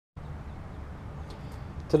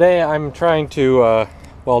Today I'm trying to,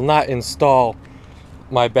 well, not install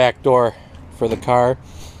my back door for the car,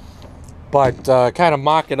 but kind of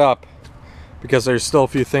mock it up because there's still a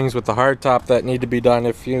few things with the hardtop that need to be done.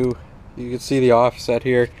 If you can see the offset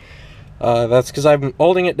here, that's because I'm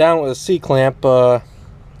holding it down with a C-clamp. I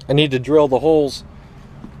need to drill the holes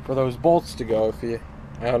for those bolts to go.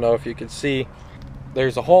 I don't know if you can see,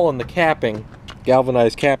 there's a hole in the capping,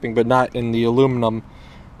 galvanized capping, but not in the aluminum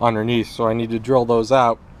underneath, so I need to drill those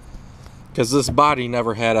out because this body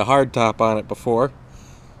never had a hardtop on it before.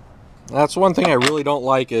 That's one thing I really don't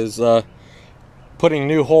like, is putting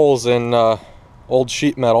new holes in old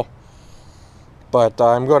sheet metal, but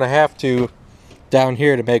I'm going to have to down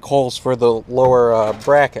here to make holes for the lower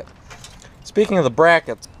bracket. Speaking of the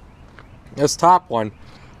brackets, this top one,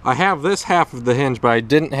 I have this half of the hinge, but I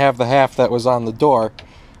didn't have the half that was on the door.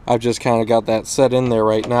 I've just kind of got that set in there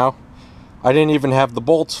right now. I didn't even have the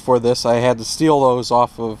bolts for this. I had to steal those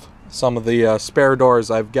off of some of the spare doors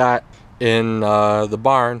I've got in the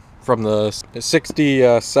barn from the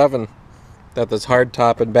 67 that this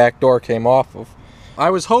hardtop and back door came off of. I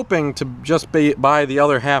was hoping to just buy the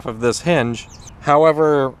other half of this hinge.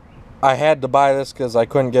 However, I had to buy this because I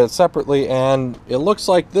couldn't get it separately, and it looks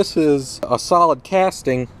like this is a solid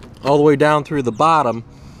casting all the way down through the bottom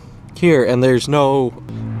here, and there's no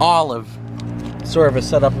olive sort of a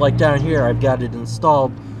setup like down here. I've got it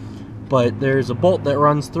installed, but there's a bolt that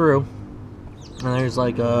runs through, and there's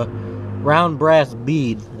like a round brass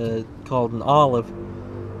bead called an olive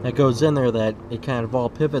that goes in there that it kind of all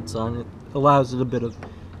pivots on. It allows it a bit of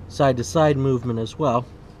side-to-side movement as well.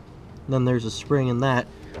 And then there's a spring in that.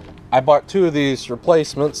 I bought two of these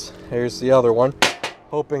replacements. Here's the other one,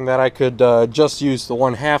 hoping that I could just use the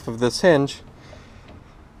one half of this hinge.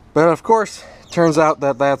 But of course, it turns out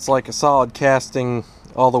that that's like a solid casting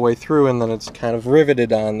all the way through, and then it's kind of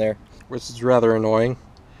riveted on there, which is rather annoying.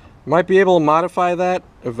 Might be able to modify that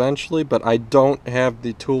eventually, but I don't have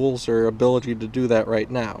the tools or ability to do that right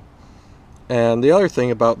now. And the other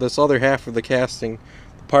thing about this other half of the casting,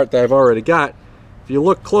 the part that I've already got, if you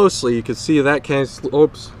look closely, you can see that kind of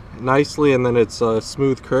slopes nicely, and then it's a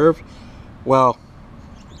smooth curve. Well,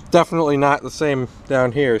 definitely not the same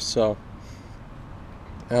down here, so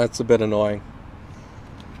that's a bit annoying.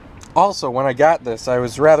 Also, when I got this, I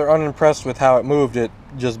was rather unimpressed with how it moved. It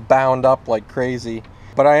just bound up like crazy,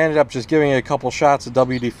 but I ended up just giving it a couple shots of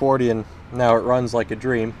WD-40, and now it runs like a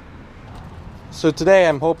dream. So today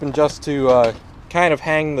I'm hoping just to kind of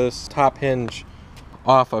hang this top hinge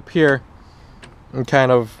off up here and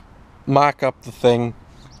kind of mock up the thing,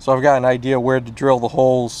 so I've got an idea where to drill the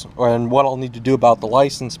holes and what I'll need to do about the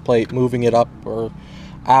license plate, moving it up or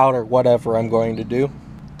out or whatever I'm going to do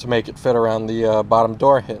to make it fit around the bottom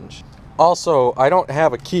door hinge. Also, I don't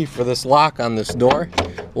have a key for this lock on this door.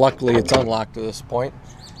 Luckily it's unlocked at this point,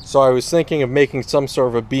 so I was thinking of making some sort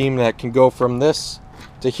of a beam that can go from this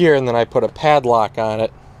to here, and then I put a padlock on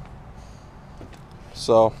it.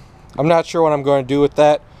 So I'm not sure what I'm going to do with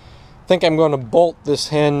that. I think I'm going to bolt this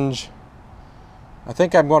hinge. I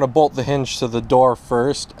think I'm going to bolt the hinge to the door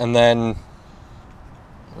first, and then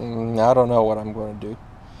I don't know what I'm going to do,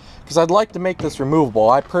 because I'd like to make this removable.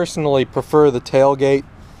 I personally prefer the tailgate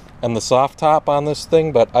and the soft top on this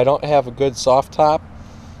thing, but I don't have a good soft top.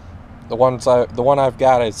 The one I've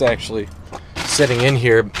got is actually sitting in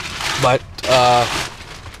here, but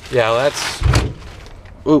yeah,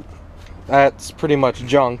 that's pretty much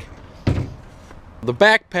junk. The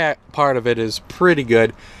back part of it is pretty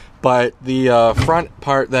good, but the front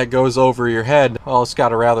part that goes over your head, well, it's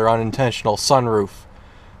got a rather unintentional sunroof.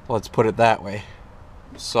 Let's put it that way.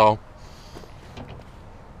 So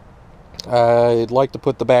I'd like to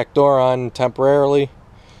put the back door on temporarily.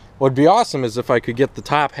 What would be awesome is if I could get the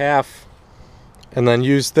top half and then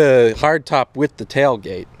use the hardtop with the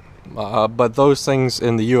tailgate. But those things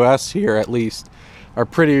in the US here, at least, are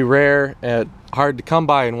pretty rare and hard to come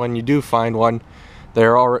by, and when you do find one,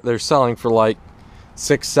 they're selling for like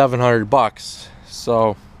 $600-700,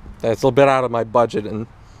 so that's a little bit out of my budget and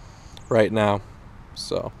right now.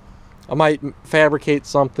 So I might fabricate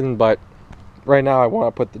something, but right now I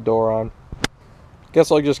want to put the door on.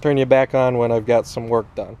 Guess I'll just turn you back on when I've got some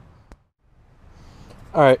work done.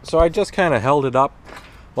 Alright, so I just kind of held it up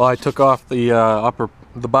while I took off the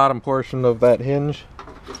bottom portion of that hinge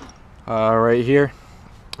right here,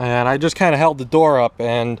 and I just kind of held the door up,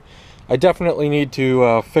 and I definitely need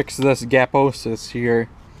to fix this gaposis here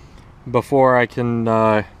before I can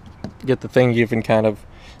get the thing even kind of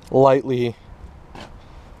lightly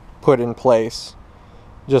put in place,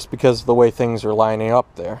 just because of the way things are lining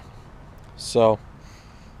up there. So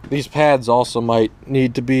these pads also might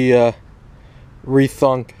need to be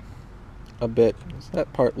rethunk. a bit.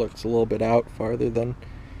 That part looks a little bit out farther than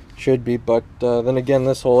it should be, but then again,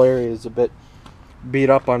 this whole area is a bit beat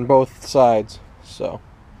up on both sides, so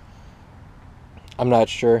I'm not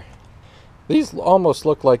sure. These almost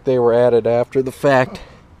look like they were added after the fact.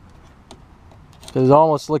 It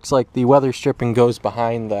almost looks like the weather stripping goes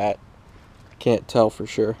behind that. Can't tell for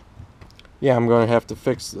sure. Yeah, I'm going to have to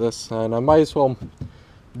fix this, and I might as well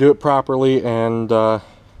do it properly and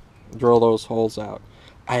drill those holes out.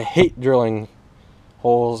 I hate drilling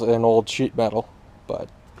holes in old sheet metal, but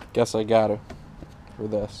guess I gotta for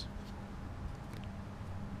this.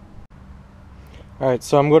 Alright,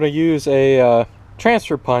 so I'm going to use a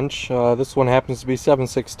transfer punch. This one happens to be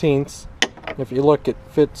 7/16. If you look, it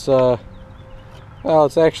fits, well,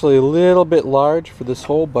 it's actually a little bit large for this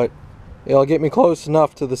hole, but it'll get me close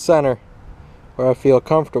enough to the center where I feel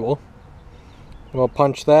comfortable. I'm going to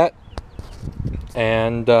punch that,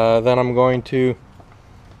 and then I'm going to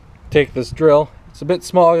take this drill. It's a bit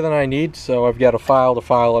smaller than I need, so I've got a file to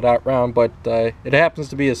file it out round, but it happens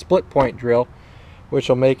to be a split point drill, which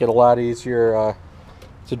will make it a lot easier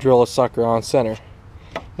to drill a sucker on center.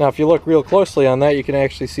 Now if you look real closely on that, you can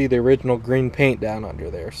actually see the original green paint down under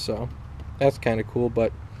there, so that's kind of cool,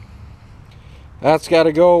 but that's got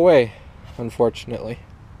to go away, unfortunately.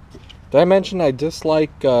 Did I mention I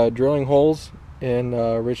dislike drilling holes in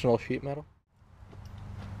original sheet metal?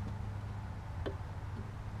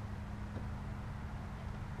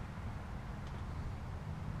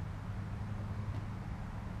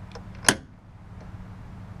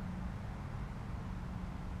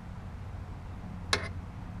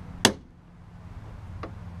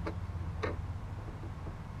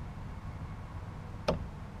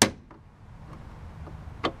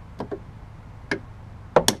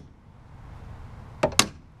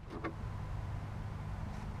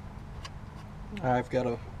 I've got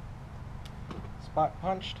a spot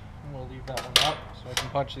punched, and we'll leave that one up so I can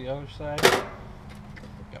punch the other side.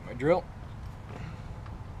 Got my drill.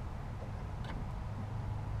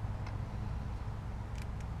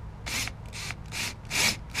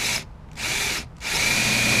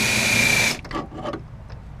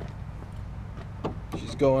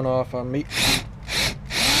 She's going off on me.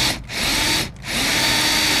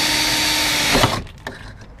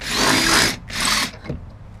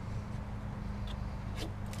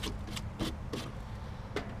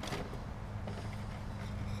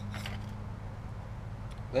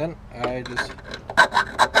 Then I just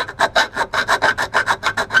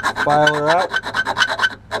file her out,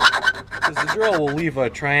 because the drill will leave a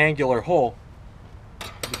triangular hole,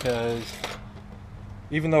 because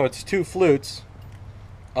even though it's two flutes,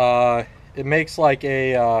 it makes like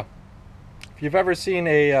a, if you've ever seen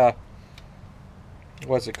a,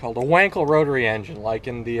 what's it called, a Wankel rotary engine, like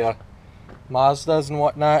in the Mazdas and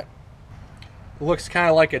whatnot, it looks kind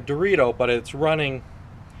of like a Dorito, but it's running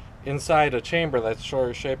inside a chamber that's sort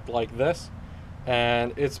of shaped like this,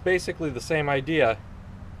 and it's basically the same idea.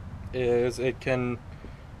 Is it can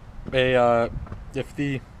if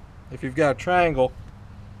you've got a triangle,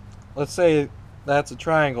 let's say that's a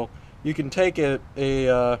triangle, you can take a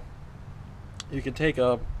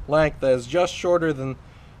length that is just shorter than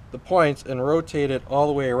the points and rotate it all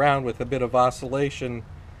the way around with a bit of oscillation,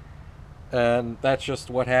 and that's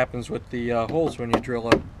just what happens with the holes when you drill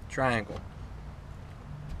a triangle.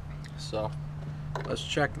 So let's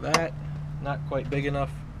check that. Not quite big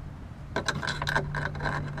enough.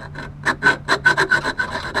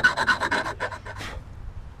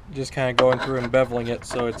 Just kind of going through and beveling it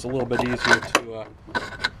so it's a little bit easier to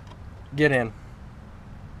get in.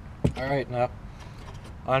 Alright, now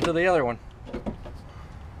on to the other one.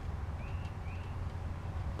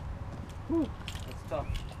 Whew, that's tough.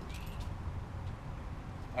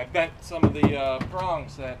 I bent some of the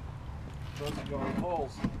prongs that doesn't go in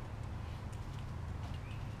holes.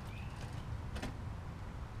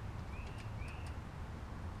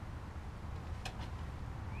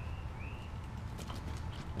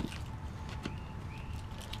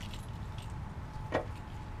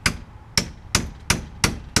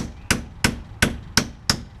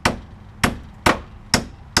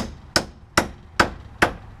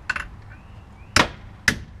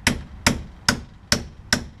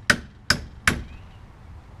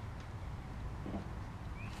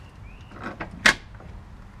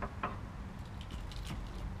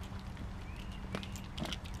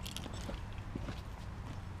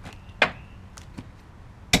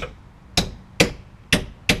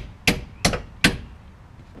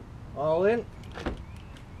 All in.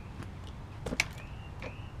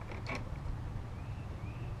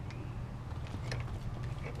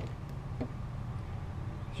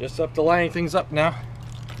 Just up to lining things up now.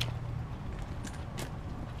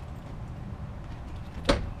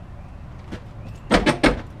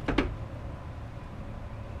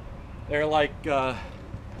 They're like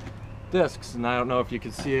discs, and I don't know if you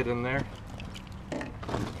can see it in there.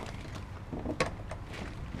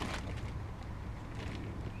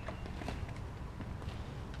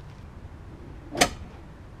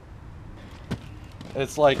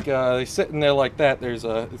 It's like they sit in there like that.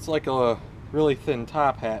 It's like a really thin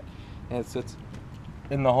top hat, and it sits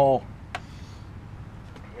in the hole.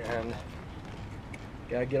 And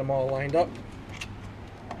gotta get them all lined up.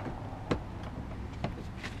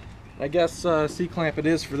 I guess C-clamp it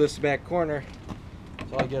is for this back corner,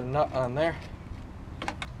 so I'll get a nut on there.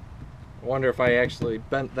 I wonder if I actually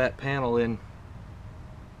bent that panel in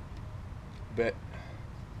a bit.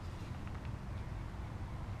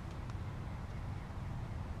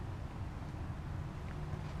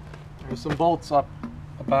 There's some bolts up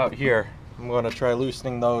about here. I'm going to try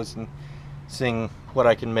loosening those and seeing what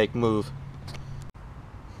I can make move.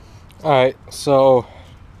 Alright, so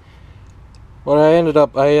what I ended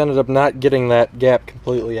up not getting that gap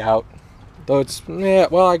completely out. Though it's, yeah,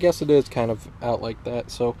 well, I guess it is kind of out like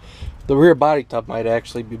that. So the rear body tub might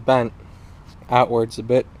actually be bent outwards a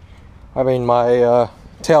bit. I mean, my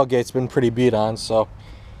tailgate's been pretty beat on, so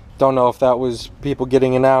don't know if that was people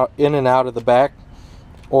getting in and out of the back,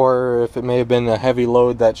 or if it may have been a heavy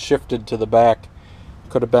load that shifted to the back.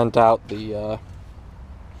 Could have bent out the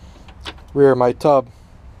rear of my tub.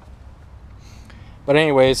 But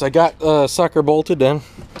anyways, I got the sucker bolted in.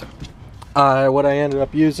 What I ended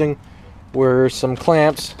up using were some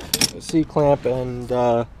clamps, a C-clamp, and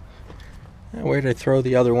where did I throw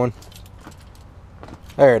the other one?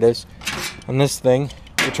 There it is. On this thing,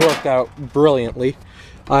 which worked out brilliantly.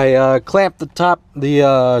 I clamped the top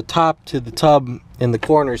to the tub in the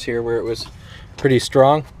corners here where it was pretty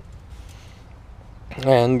strong,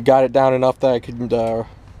 and got it down enough that I could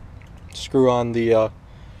screw on the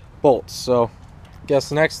bolts. So I guess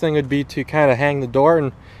the next thing would be to kind of hang the door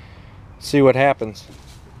and see what happens.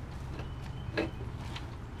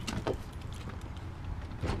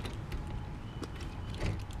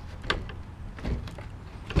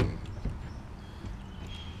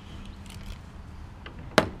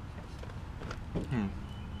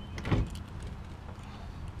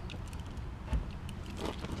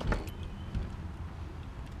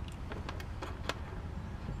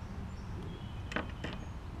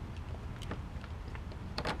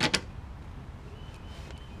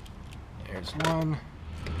 There's one.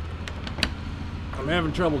 I'm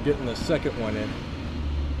having trouble getting the second one in.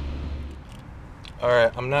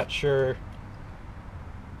 Alright, I'm not sure.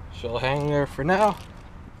 She'll hang there for now.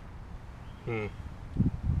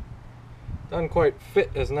 Doesn't quite fit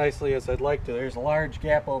as nicely as I'd like to. There's a large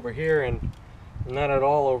gap over here and none at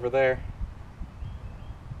all over there.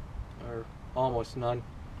 Or almost none.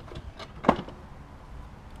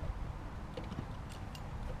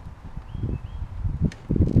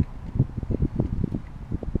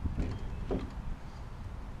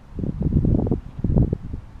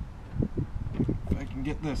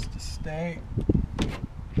 Get this to stay.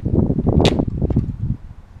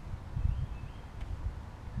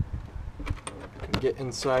 Get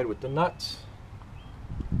inside with the nuts.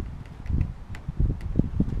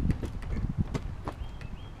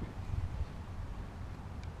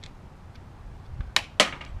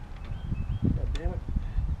 God damn it.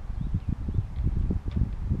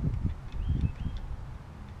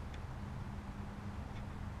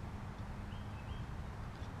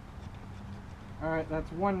 Alright,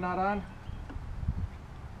 that's one nut on.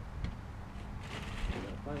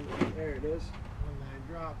 There it is. One that I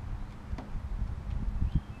dropped.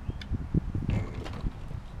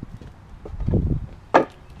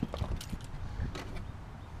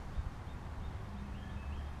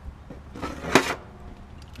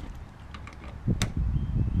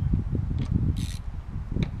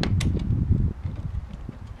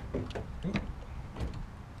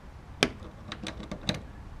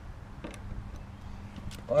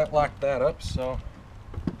 Well, that locked that up, so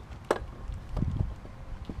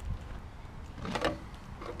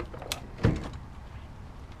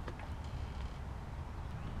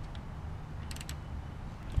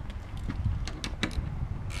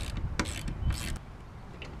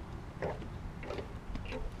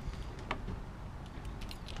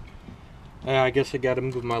I guess I got to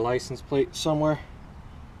move my license plate somewhere.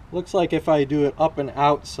 Looks like if I do it up and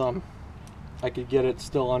out some, I could get it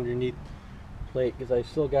still underneath the plate, because I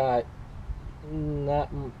still got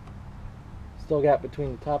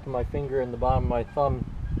between the top of my finger and the bottom of my thumb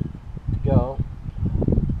to go.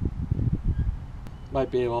 Might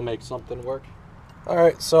be able to make something work.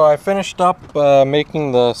 Alright, so I finished up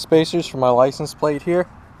making the spacers for my license plate here,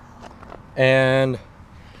 and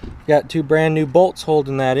got two brand new bolts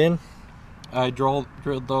holding that in. I drilled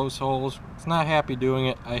those holes. It's not happy doing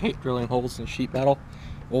it. I hate drilling holes in sheet metal,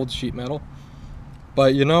 old sheet metal.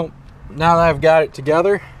 But you know, now that I've got it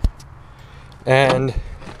together and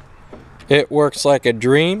it works like a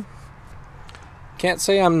dream, I can't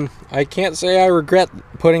say I regret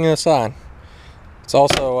putting this on. It's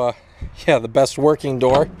also yeah, the best working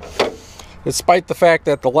door, despite the fact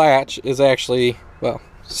that the latch is actually, well,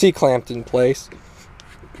 C-clamped in place,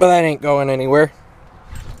 but that ain't going anywhere.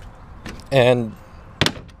 And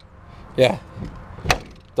yeah,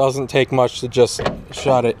 doesn't take much to just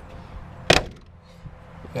shut it.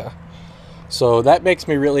 Yeah, so that makes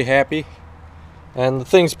me really happy, and the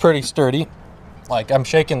thing's pretty sturdy. Like, I'm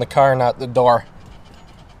shaking the car, not the door.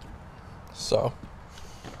 So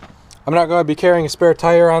I'm not going to be carrying a spare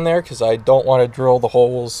tire on there because I don't want to drill the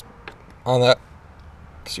holes on that,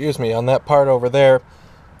 excuse me, on that part over there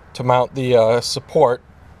to mount the support.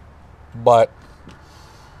 But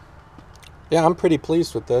yeah, I'm pretty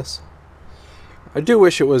pleased with this. I do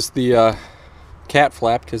wish it was the cat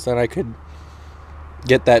flap, because then I could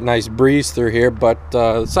get that nice breeze through here, but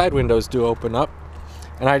the side windows do open up.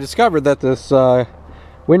 And I discovered that this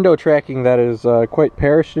window tracking that is quite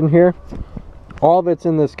perished in here, all of it's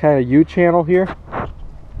in this kind of U channel here,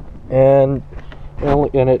 and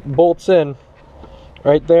it bolts in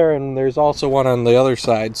right there, and there's also one on the other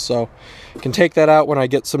side, so I can take that out when I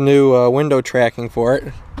get some new window tracking for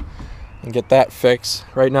it and get that fixed.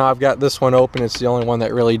 Right now I've got this one open. It's the only one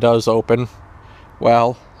that really does open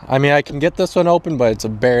well. I mean, I can get this one open, but it's a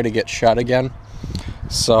bear to get shut again.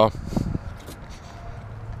 So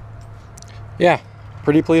yeah,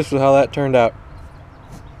 pretty pleased with how that turned out.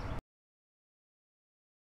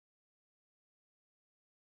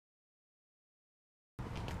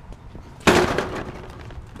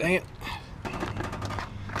 Dang it.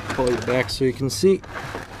 Pull it back so you can see.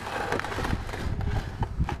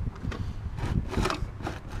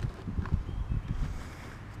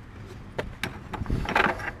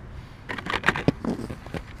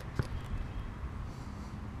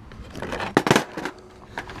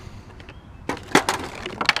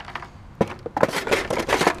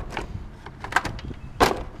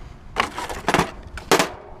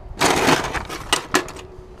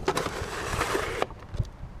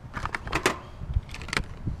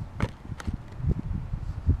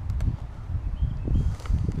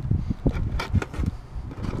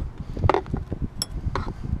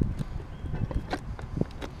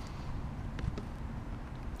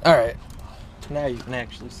 Alright, now you can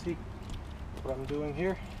actually see what I'm doing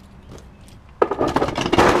here.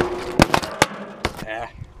 Yeah.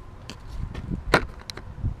 Can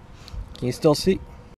you still see?